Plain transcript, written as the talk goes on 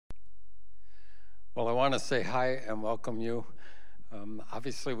Well, I want to say hi and welcome you.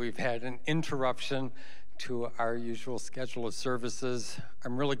 Obviously, we've had an interruption to our usual schedule of services.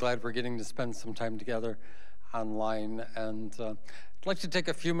 I'm really glad we're getting to spend some time together online. And I'd like to take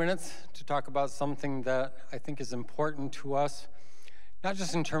a few minutes to talk about something that I think is important to us, not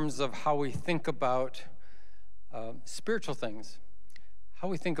just in terms of how we think about spiritual things, how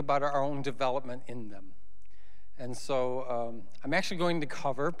we think about our own development in them. And so I'm actually going to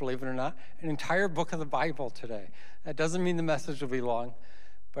cover, believe it or not, an entire book of the Bible today. That doesn't mean the message will be long,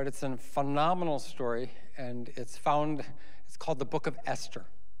 but it's a phenomenal story, and it's called the book of Esther.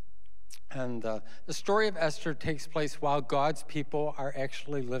 And the story of Esther takes place while God's people are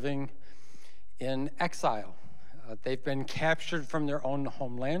actually living in exile. They've been captured from their own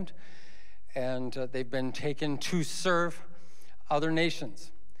homeland, and they've been taken to serve other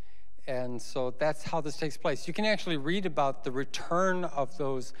nations. And so that's how this takes place. You can actually read about the return of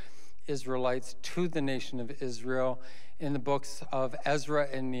those Israelites to the nation of Israel in the books of Ezra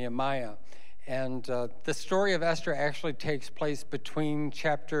and Nehemiah. And the story of Esther actually takes place between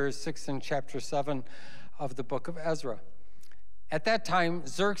chapter 6 and chapter 7 of the book of Ezra. At that time,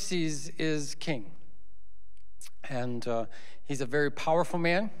 Xerxes is king. And he's a very powerful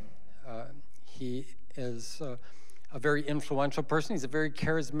man. He is a very influential person. He's a very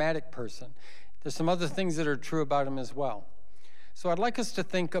charismatic person. There's some other things that are true about him as well. So I'd like us to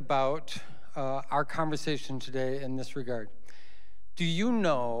think about our conversation today in this regard. Do you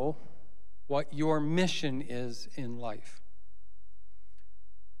know what your mission is in life?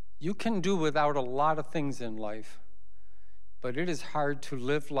 You can do without a lot of things in life, but it is hard to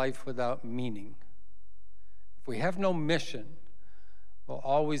live life without meaning. If we have no mission, we'll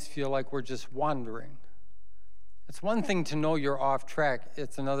always feel like we're just wandering. It's one thing to know you're off track.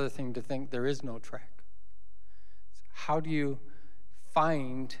 It's another thing to think there is no track. So how do you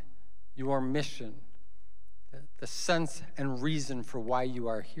find your mission, the sense and reason for why you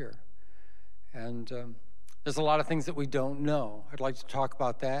are here? And there's a lot of things that we don't know. I'd like to talk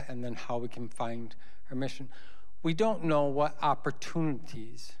about that and then how we can find our mission. We don't know what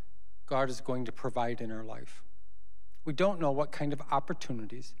opportunities God is going to provide in our life. We don't know what kind of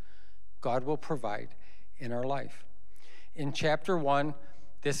opportunities God will provide in our life. In chapter 1,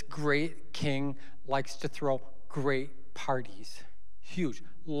 this great king likes to throw great parties. Huge.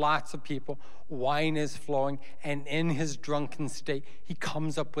 Lots of people. Wine is flowing. And in his drunken state, he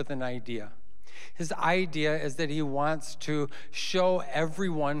comes up with an idea. His idea is that he wants to show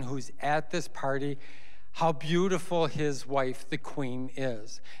everyone who's at this party how beautiful his wife, the queen,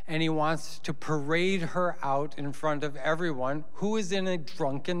 is. And he wants to parade her out in front of everyone who is in a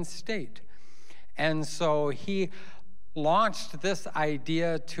drunken state. And so he launched this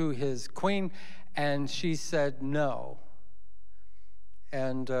idea to his queen, and she said no.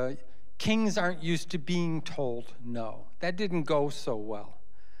 And kings aren't used to being told no. That didn't go so well.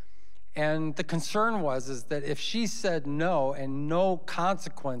 And the concern is that if she said no and no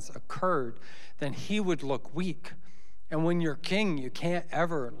consequence occurred, then he would look weak. And when you're king, you can't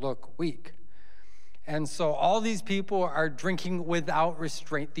ever look weak. And so all these people are drinking without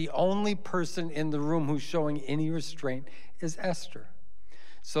restraint. The only person in the room who's showing any restraint is Esther.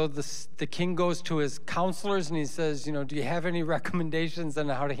 So the king goes to his counselors and he says, do you have any recommendations on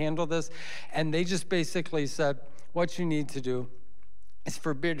how to handle this? And they just basically said, what you need to do is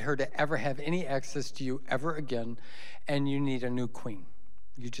forbid her to ever have any access to you ever again, and you need a new queen.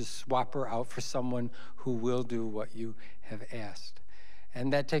 You just swap her out for someone who will do what you have asked.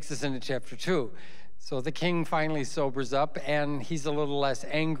 And that takes us into chapter 2. So the king finally sobers up, and he's a little less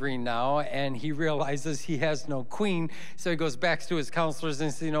angry now, and he realizes he has no queen. So he goes back to his counselors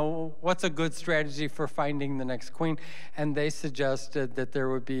and says, what's a good strategy for finding the next queen? And they suggested that there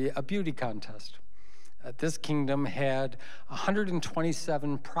would be a beauty contest. This kingdom had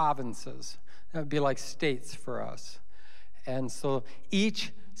 127 provinces. That would be like states for us. And so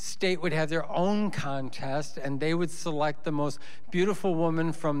each state would have their own contest, and they would select the most beautiful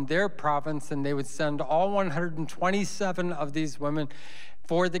woman from their province, and they would send all 127 of these women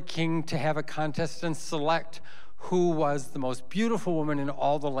for the king to have a contest and select who was the most beautiful woman in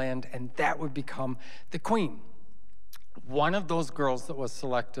all the land, and that would become the queen. One of those girls that was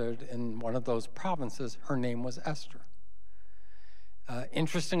selected in one of those provinces, her name was Esther.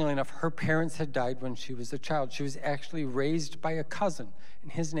 Interestingly enough, her parents had died when she was a child. She was actually raised by a cousin,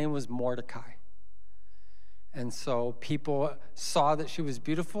 and his name was Mordecai. And so people saw that she was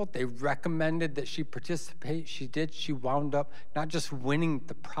beautiful. They recommended that she participate. She did. She wound up not just winning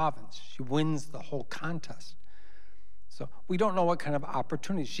the province, she wins the whole contest. So we don't know what kind of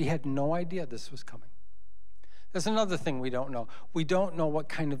opportunity. She had no idea this was coming. There's another thing we don't know. We don't know what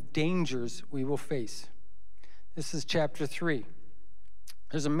kind of dangers we will face. This is chapter 3.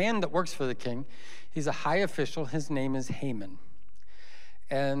 There's a man that works for the king. He's a high official. His name is Haman.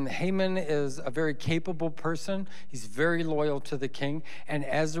 And Haman is a very capable person. He's very loyal to the king. And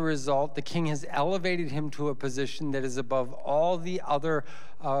as a result, the king has elevated him to a position that is above all the other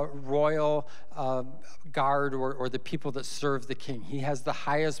royal guard or the people that serve the king. He has the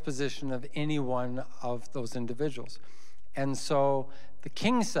highest position of any one of those individuals. And so the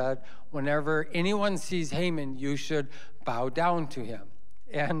king said, whenever anyone sees Haman, you should bow down to him.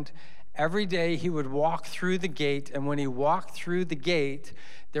 And every day he would walk through the gate, and when he walked through the gate,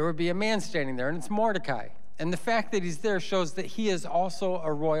 there would be a man standing there, and it's Mordecai. And the fact that he's there shows that he is also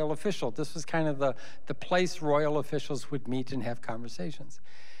a royal official. This was kind of the place royal officials would meet and have conversations.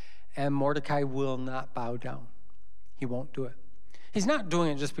 And Mordecai will not bow down. He won't do it. He's not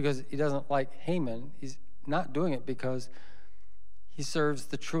doing it just because he doesn't like Haman. He's not doing it because he serves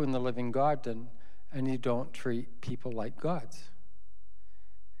the true and the living God, and you don't treat people like gods.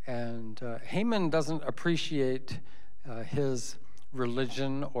 And Haman doesn't appreciate his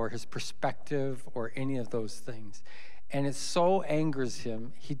religion or his perspective or any of those things. And it so angers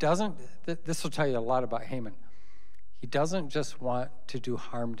him. He doesn't, this will tell you a lot about Haman. He doesn't just want to do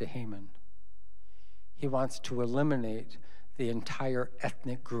harm to Haman. He wants to eliminate the entire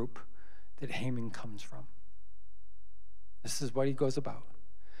ethnic group that Haman comes from. This is what he goes about.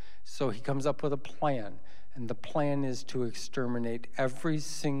 So he comes up with a plan. And the plan is to exterminate every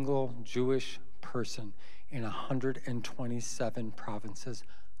single Jewish person in 127 provinces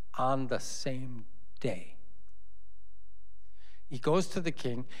on the same day. He goes to the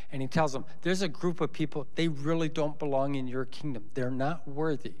king and he tells him, there's a group of people, they really don't belong in your kingdom. They're not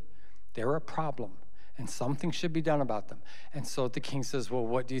worthy. They're a problem. And something should be done about them. And so the king says, well,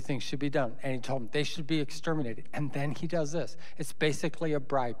 what do you think should be done? And he told him they should be exterminated. And then he does this. It's basically a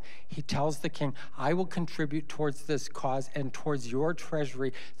bribe. He tells the king, I will contribute towards this cause and towards your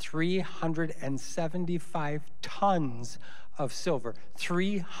treasury 375 tons of silver.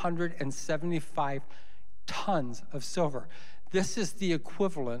 375 tons of silver. This is the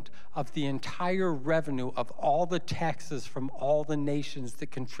equivalent of the entire revenue of all the taxes from all the nations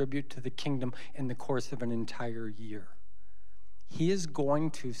that contribute to the kingdom in the course of an entire year. He is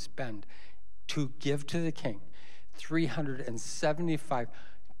going to spend, to give to the king, 375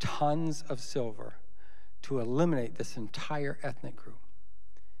 tons of silver to eliminate this entire ethnic group.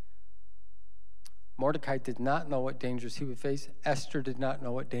 Mordecai did not know what dangers he would face. Esther did not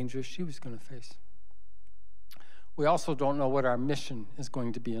know what dangers she was going to face. We also don't know what our mission is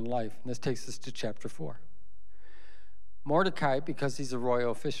going to be in life. And this takes us to chapter 4. Mordecai, because he's a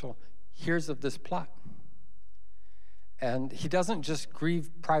royal official, hears of this plot. And he doesn't just grieve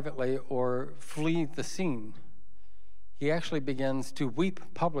privately or flee the scene. He actually begins to weep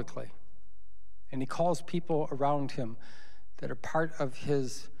publicly. And he calls people around him that are part of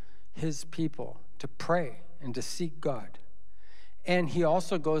his people to pray and to seek God. And he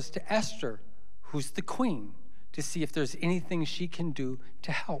also goes to Esther, who's the queen, to see if there's anything she can do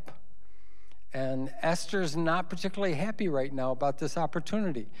to help. And Esther's not particularly happy right now about this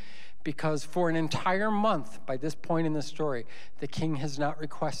opportunity because for an entire month, by this point in the story, the king has not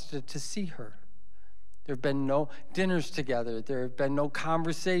requested to see her. There have been no dinners together. There have been no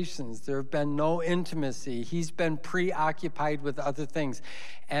conversations. There have been no intimacy. He's been preoccupied with other things.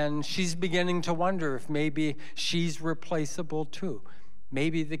 And she's beginning to wonder if maybe she's replaceable too.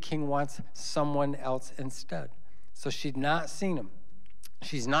 Maybe the king wants someone else instead. So she'd not seen him.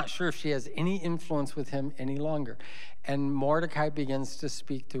 She's not sure if she has any influence with him any longer. And Mordecai begins to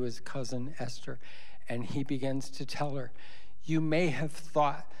speak to his cousin Esther, and he begins to tell her, you may have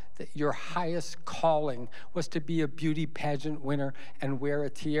thought that your highest calling was to be a beauty pageant winner and wear a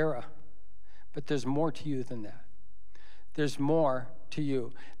tiara, but there's more to you than that. There's more to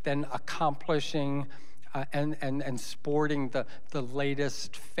you than accomplishing and sporting the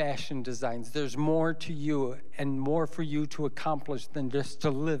latest fashion designs. There's more to you and more for you to accomplish than just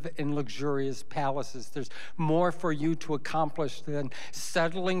to live in luxurious palaces. There's more for you to accomplish than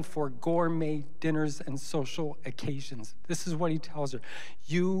settling for gourmet dinners and social occasions. This is what he tells her.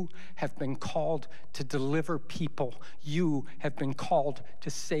 You have been called to deliver people. You have been called to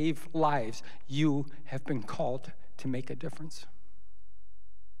save lives. You have been called to make a difference.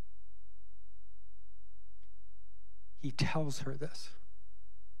 He tells her this.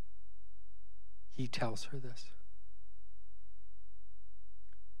 He tells her this.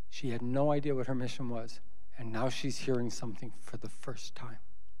 She had no idea what her mission was, and now she's hearing something for the first time.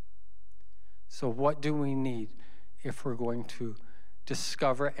 So what do we need if we're going to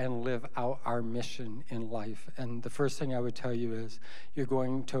discover and live out our mission in life. And the first thing I would tell you is you're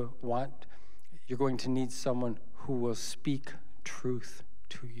going to need someone who will speak truth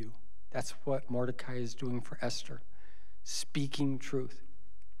to you. That's what Mordecai is doing for Esther, speaking truth.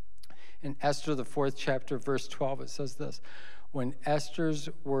 In Esther, the 4th chapter, verse 12, it says this: when Esther's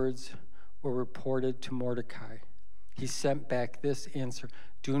words were reported to Mordecai, he sent back this answer: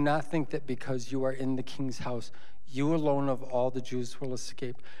 do not think that because you are in the king's house, you alone of all the Jews will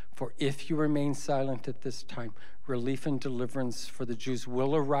escape. For if you remain silent at this time, relief and deliverance for the Jews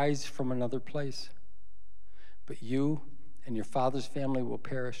will arise from another place. But you and your father's family will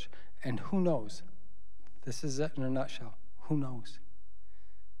perish. And who knows? This is it in a nutshell. Who knows?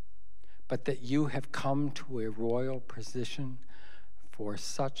 But that you have come to a royal position for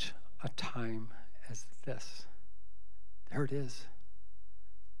such a time as this. There it is.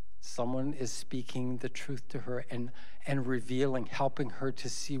 Someone is speaking the truth to her and revealing, helping her to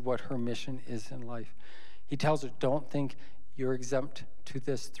see what her mission is in life. He tells her, don't think you're exempt to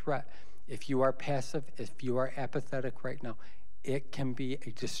this threat. If you are passive, if you are apathetic right now, it can be a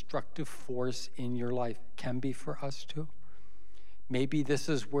destructive force in your life. It can be for us too. Maybe this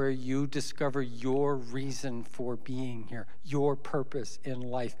is where you discover your reason for being here, your purpose in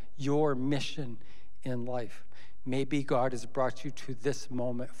life, your mission in life. Maybe God has brought you to this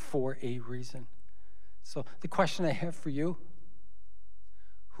moment for a reason. So the question I have for you,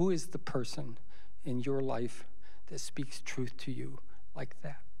 who is the person in your life that speaks truth to you like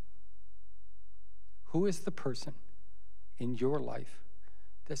that? Who is the person in your life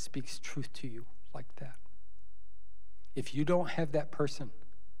that speaks truth to you like that? If you don't have that person,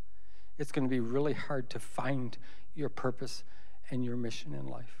 it's going to be really hard to find your purpose and your mission in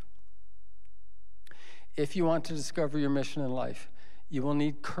life. If you want to discover your mission in life, you will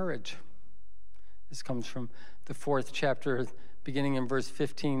need courage. This comes from the 4th chapter, beginning in verse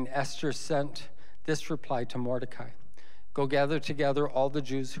 15. Esther sent this reply to Mordecai: go gather together all the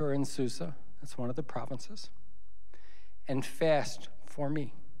Jews who are in Susa, that's one of the provinces, and fast for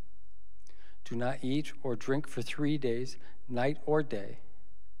me. Do not eat or drink for 3 days, night or day.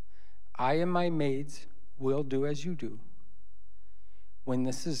 I and my maids will do as you do. When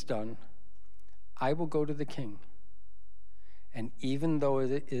this is done, I will go to the king, and even though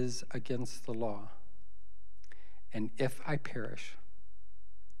it is against the law, and if I perish,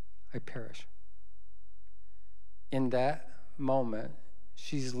 I perish. In that moment,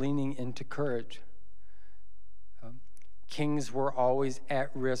 she's leaning into courage. Kings were always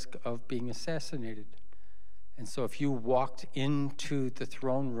at risk of being assassinated. And so if you walked into the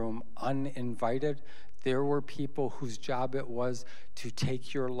throne room uninvited, there were people whose job it was to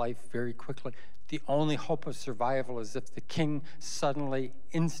take your life very quickly. The only hope of survival is if the king suddenly,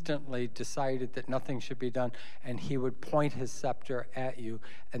 instantly decided that nothing should be done, and he would point his scepter at you,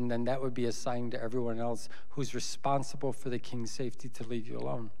 and then that would be a sign to everyone else who's responsible for the king's safety to leave you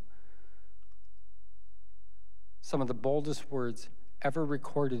alone. Some of the boldest words ever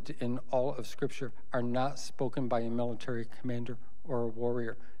recorded in all of Scripture are not spoken by a military commander or a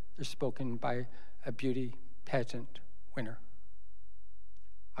warrior. They're spoken by a beauty pageant winner.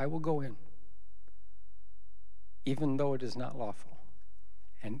 I will go in, even though it is not lawful.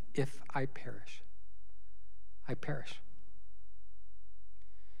 And if I perish, I perish.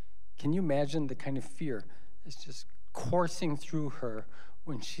 Can you imagine the kind of fear that's just coursing through her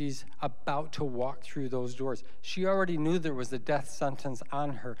when she's about to walk through those doors? She already knew there was a death sentence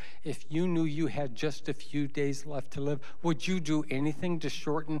on her. If you knew you had just a few days left to live, would you do anything to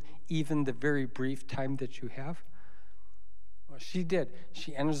shorten even the very brief time that you have? Well, she did.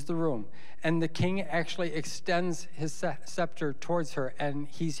 She enters the room, and the king actually extends his scepter towards her, and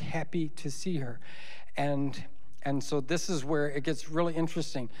he's happy to see her. And so this is where it gets really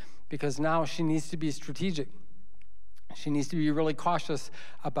interesting, because now she needs to be strategic. She needs to be really cautious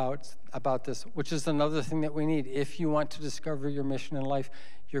about this, which is another thing that we need. If you want to discover your mission in life,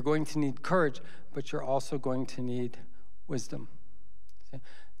 you're going to need courage, but you're also going to need wisdom. See?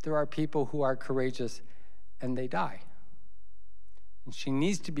 There are people who are courageous, and they die. And she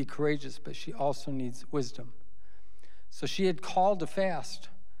needs to be courageous, but she also needs wisdom. So she had called a fast.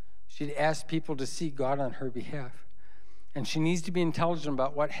 She'd asked people to seek God on her behalf. And she needs to be intelligent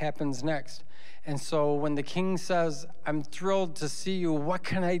about what happens next. And so when the king says, I'm thrilled to see you, what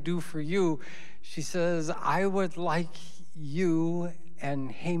can I do for you? She says, I would like you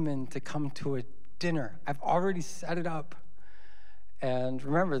and Haman to come to a dinner. I've already set it up. And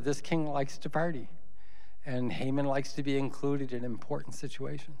remember, this king likes to party. And Haman likes to be included in important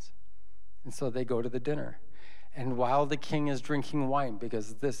situations. And so they go to the dinner. And while the king is drinking wine,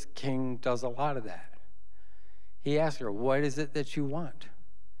 because this king does a lot of that, he asked her, what is it that you want?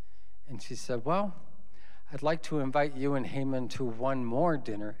 And she said, well, I'd like to invite you and Haman to one more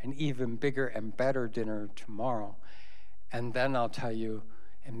dinner, an even bigger and better dinner tomorrow. And then I'll tell you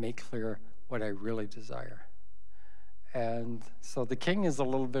and make clear what I really desire. And so the king is a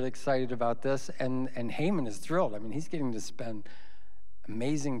little bit excited about this, and Haman is thrilled. I mean, he's getting to spend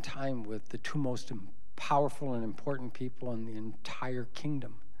amazing time with the two most powerful and important people in the entire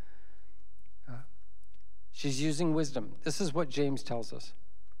kingdom. She's using wisdom. This is what James tells us.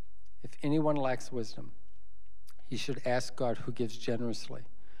 If anyone lacks wisdom, he should ask God, who gives generously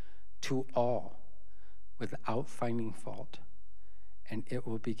to all without finding fault, and it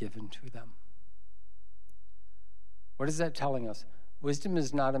will be given to them. What is that telling us? Wisdom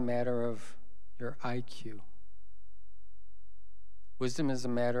is not a matter of your IQ. Wisdom is a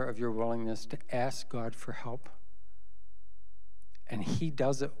matter of your willingness to ask God for help. And he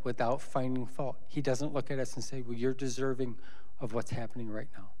does it without finding fault. He doesn't look at us and say, well, you're deserving of what's happening right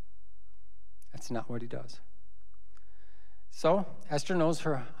now. That's not what he does. So Esther knows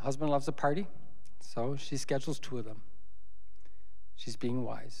her husband loves a party, so she schedules 2 of them. She's being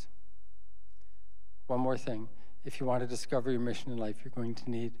wise. One more thing. If you want to discover your mission in life, you're going to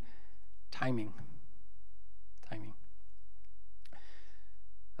need timing. Timing.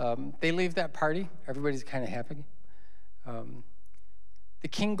 They leave that party. Everybody's kind of happy. The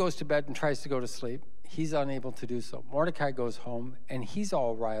king goes to bed and tries to go to sleep. He's unable to do so. Mordecai goes home, and he's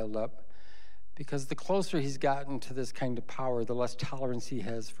all riled up because the closer he's gotten to this kind of power, the less tolerance he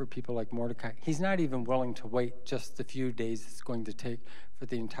has for people like Mordecai. He's not even willing to wait just the few days it's going to take for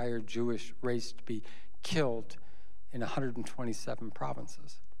the entire Jewish race to be killed in 127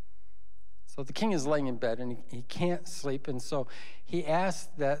 provinces. So the king is laying in bed, and he can't sleep, and so he asks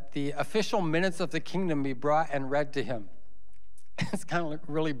that the official minutes of the kingdom be brought and read to him. It's kind of like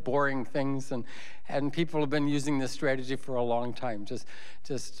really boring things, and people have been using this strategy for a long time.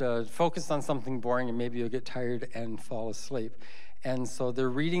 Just focus on something boring, and maybe you'll get tired and fall asleep. And so they're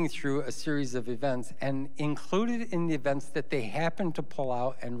reading through a series of events, and included in the events that they happened to pull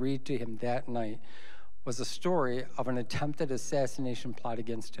out and read to him that night was a story of an attempted assassination plot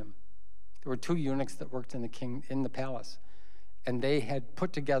against him. There were 2 eunuchs that worked in the palace, and they had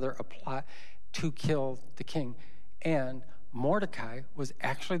put together a plot to kill the king. And Mordecai was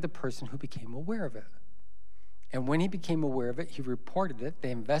actually the person who became aware of it. And when he became aware of it, he reported it,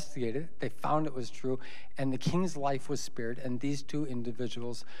 they investigated it, they found it was true, and the king's life was spared, and these 2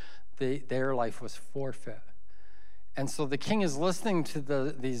 individuals, their life was forfeit. And so the king is listening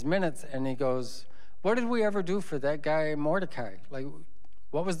to these minutes, and he goes, what did we ever do for that guy Mordecai? Like,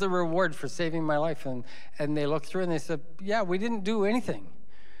 what was the reward for saving my life? And they looked through and they said, yeah, we didn't do anything.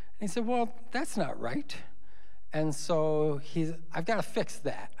 And he said, well, that's not right. And so I've got to fix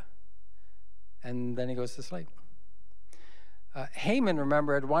that. And then he goes to sleep. Haman,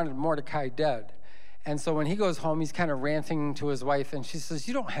 remember, had wanted Mordecai dead. And so when he goes home, he's kind of ranting to his wife, and she says,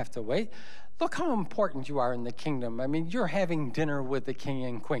 you don't have to wait. Look how important you are in the kingdom. I mean, you're having dinner with the king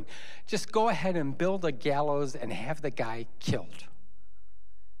and queen. Just go ahead and build a gallows and have the guy killed.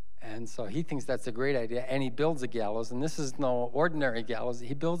 And so he thinks that's a great idea, and he builds a gallows, and this is no ordinary gallows.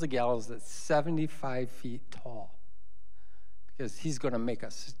 He builds a gallows that's 75 feet tall because he's going to make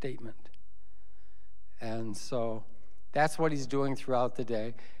a statement. And so that's what he's doing throughout the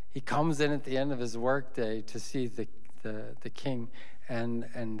day. He comes in at the end of his workday to see the king, and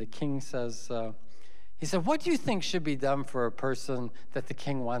the king says, he said, what do you think should be done for a person that the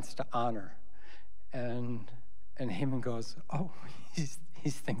king wants to honor? And Haman goes, oh, he's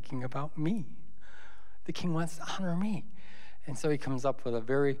thinking about me. The king wants to honor me. And so he comes up with a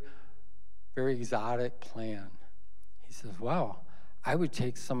very, very exotic plan. He says, well, I would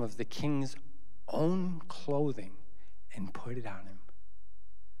take some of the king's own clothing and put it on him.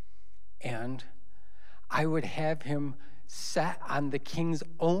 And I would have him sat on the king's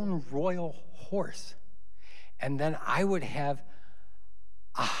own royal horse. And then I would have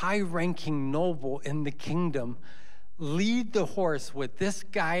a high-ranking noble in the kingdom lead the horse with this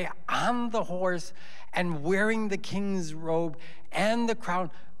guy on the horse and wearing the king's robe and the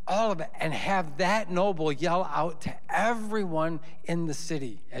crown, all of it, and have that noble yell out to everyone in the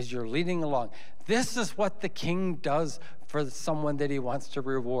city as you're leading along, this is what the king does for someone that he wants to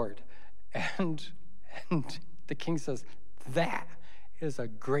reward. And the king says, that is a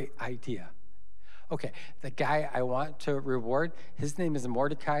great idea. Okay, the guy I want to reward, his name is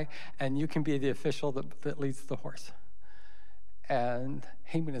Mordecai, and you can be the official that leads the horse. And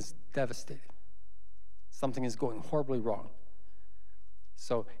Haman is devastated. Something is going horribly wrong.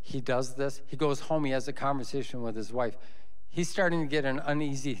 So he does this. He goes home. He has a conversation with his wife. He's starting to get an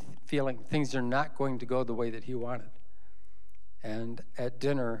uneasy feeling. Things are not going to go the way that he wanted. And at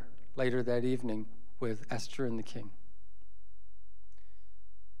dinner later that evening with Esther and the king,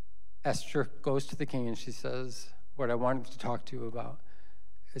 Esther goes to the king and she says, what I wanted to talk to you about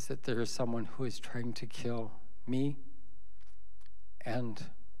is that there is someone who is trying to kill me and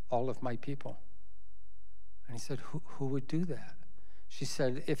all of my people. And he said, who would do that? She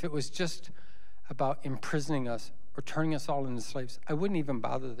said, if it was just about imprisoning us or turning us all into slaves, I wouldn't even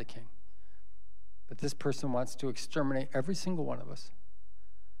bother the king. But this person wants to exterminate every single one of us.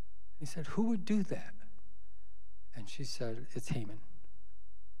 He said, who would do that? And she said, it's Haman.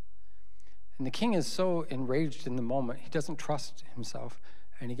 And the king is so enraged in the moment, he doesn't trust himself,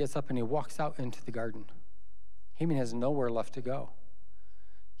 and he gets up and he walks out into the garden. Haman has nowhere left to go.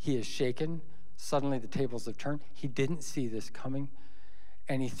 He is shaken. Suddenly the tables have turned. He didn't see this coming,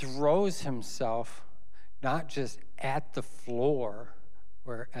 and he throws himself not just at the floor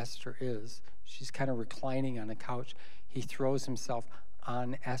where Esther is. She's kind of reclining on a couch. He throws himself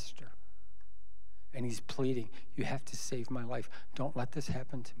on Esther, and he's pleading, you have to save my life. Don't let this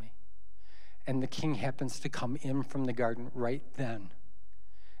happen to me. And the king happens to come in from the garden right then,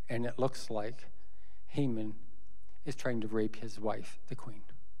 and it looks like Haman is trying to rape his wife, the queen.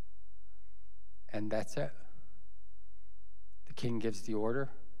 And that's it. The king gives the order,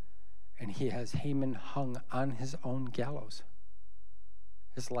 and he has Haman hung on his own gallows.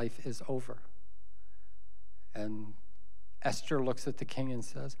 His life is over. And Esther looks at the king and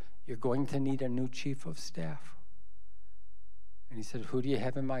says, you're going to need a new chief of staff. And he said, who do you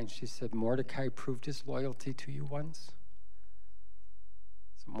have in mind? She said, Mordecai proved his loyalty to you once.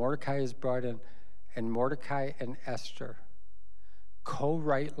 So Mordecai is brought in, and Mordecai and Esther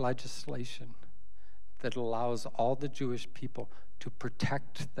co-write legislation that allows all the Jewish people to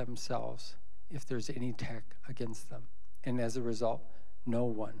protect themselves if there's any attack against them. And as a result, no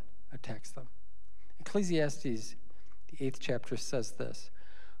one attacks them. Ecclesiastes, the 8th chapter, says this,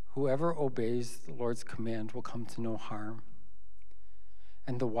 whoever obeys the Lord's command will come to no harm,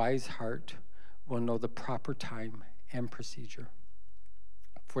 and the wise heart will know the proper time and procedure.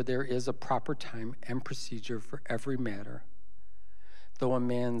 For there is a proper time and procedure for every matter, though a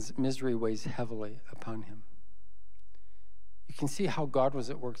man's misery weighs heavily upon him. You can see how God was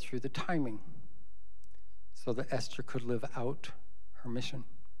at work through the timing so that Esther could live out her mission.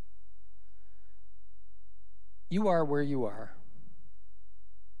 You are where you are.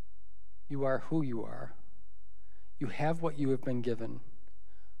 You are who you are. You have what you have been given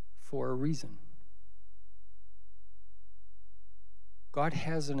for a reason. God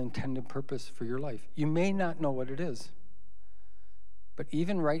has an intended purpose for your life. You may not know what it is, but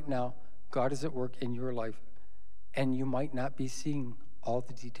even right now, God is at work in your life, and you might not be seeing all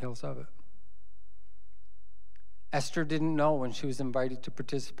the details of it. Esther didn't know when she was invited to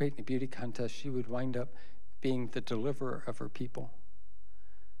participate in a beauty contest, she would wind up being the deliverer of her people.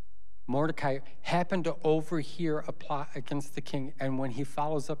 Mordecai happened to overhear a plot against the king, and when he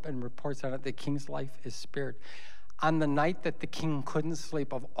follows up and reports on it, the king's life is spared. On the night that the king couldn't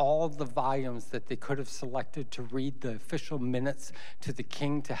sleep, of all the volumes that they could have selected to read the official minutes to the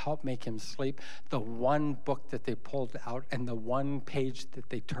king to help make him sleep, the one book that they pulled out and the one page that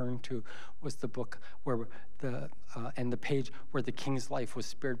they turned to was the book where the page where the king's life was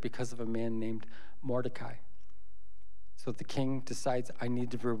spared because of a man named Mordecai. So the king decides, I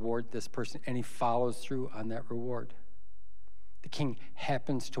need to reward this person, and he follows through on that reward. The king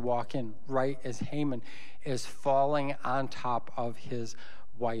happens to walk in right as Haman is falling on top of his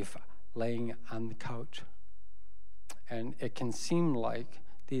wife, laying on the couch. And it can seem like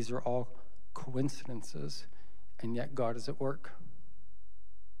these are all coincidences, and yet God is at work.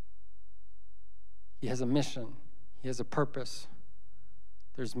 He has a mission. He has a purpose.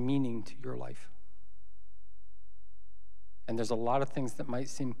 There's meaning to your life. And there's a lot of things that might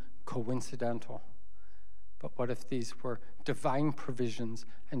seem coincidental. But what if these were divine provisions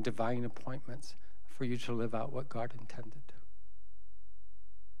and divine appointments for you to live out what God intended?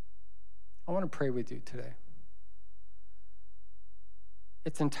 I want to pray with you today.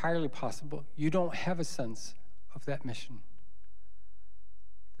 It's entirely possible you don't have a sense of that mission,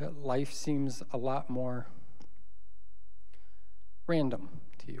 that life seems a lot more random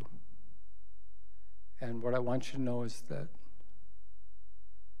to you. And what I want you to know is that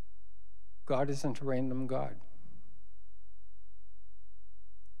God isn't a random God.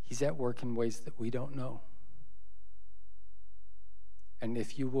 He's at work in ways that we don't know. And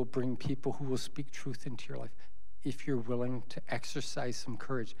if you will bring people who will speak truth into your life, if you're willing to exercise some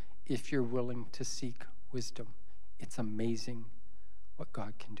courage, if you're willing to seek wisdom, it's amazing what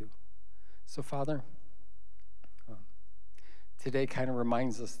God can do. So, Father, Today kind of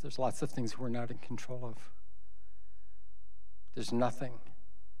reminds us there's lots of things we're not in control of. There's nothing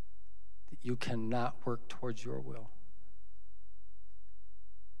that you cannot work towards your will.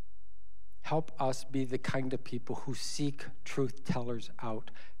 Help us be the kind of people who seek truth tellers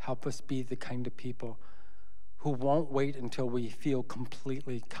out. Help us be the kind of people who won't wait until we feel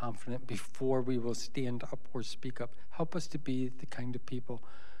completely confident before we will stand up or speak up. Help us to be the kind of people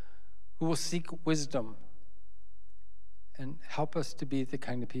who will seek wisdom. And help us to be the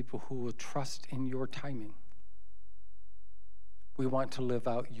kind of people who will trust in your timing. We want to live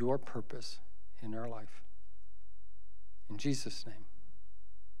out your purpose in our life. In Jesus' name,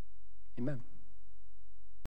 amen.